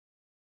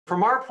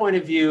from our point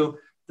of view,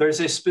 there's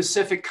a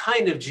specific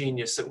kind of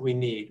genius that we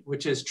need,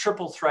 which is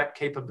triple threat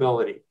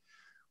capability.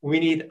 We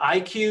need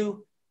IQ,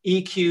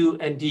 EQ,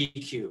 and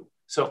DQ.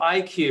 So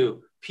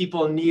IQ,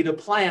 people need a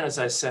plan, as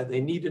I said.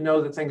 They need to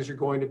know that things are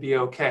going to be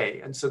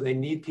okay. And so they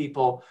need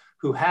people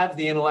who have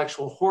the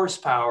intellectual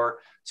horsepower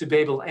to be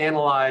able to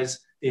analyze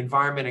the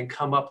environment and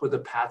come up with a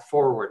path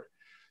forward.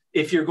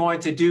 If you're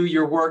going to do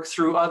your work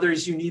through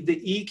others, you need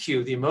the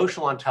EQ, the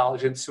emotional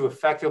intelligence, to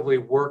effectively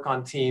work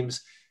on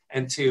teams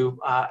and to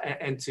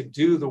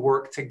do the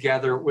work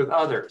together with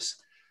others.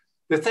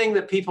 The thing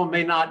that people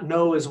may not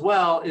know as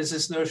well is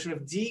this notion of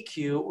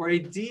DQ, or a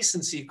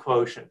decency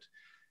quotient.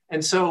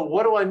 And so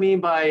what do I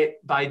mean by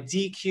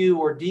DQ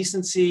or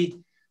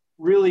decency?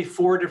 Really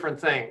four different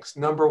things.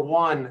 Number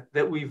one,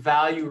 that we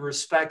value,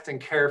 respect, and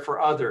care for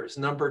others.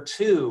 Number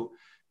two,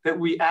 that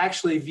we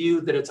actually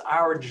view that it's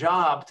our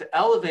job to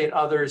elevate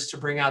others to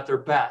bring out their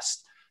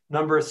best.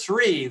 Number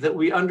three, that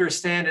we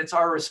understand it's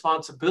our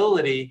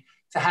responsibility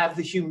to have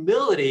the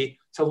humility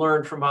to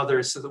learn from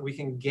others so that we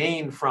can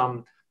gain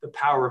from the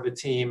power of a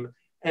team.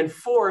 And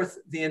fourth,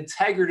 the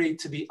integrity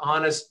to be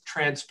honest,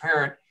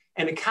 transparent,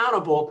 and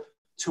accountable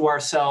to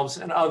ourselves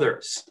and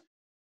others.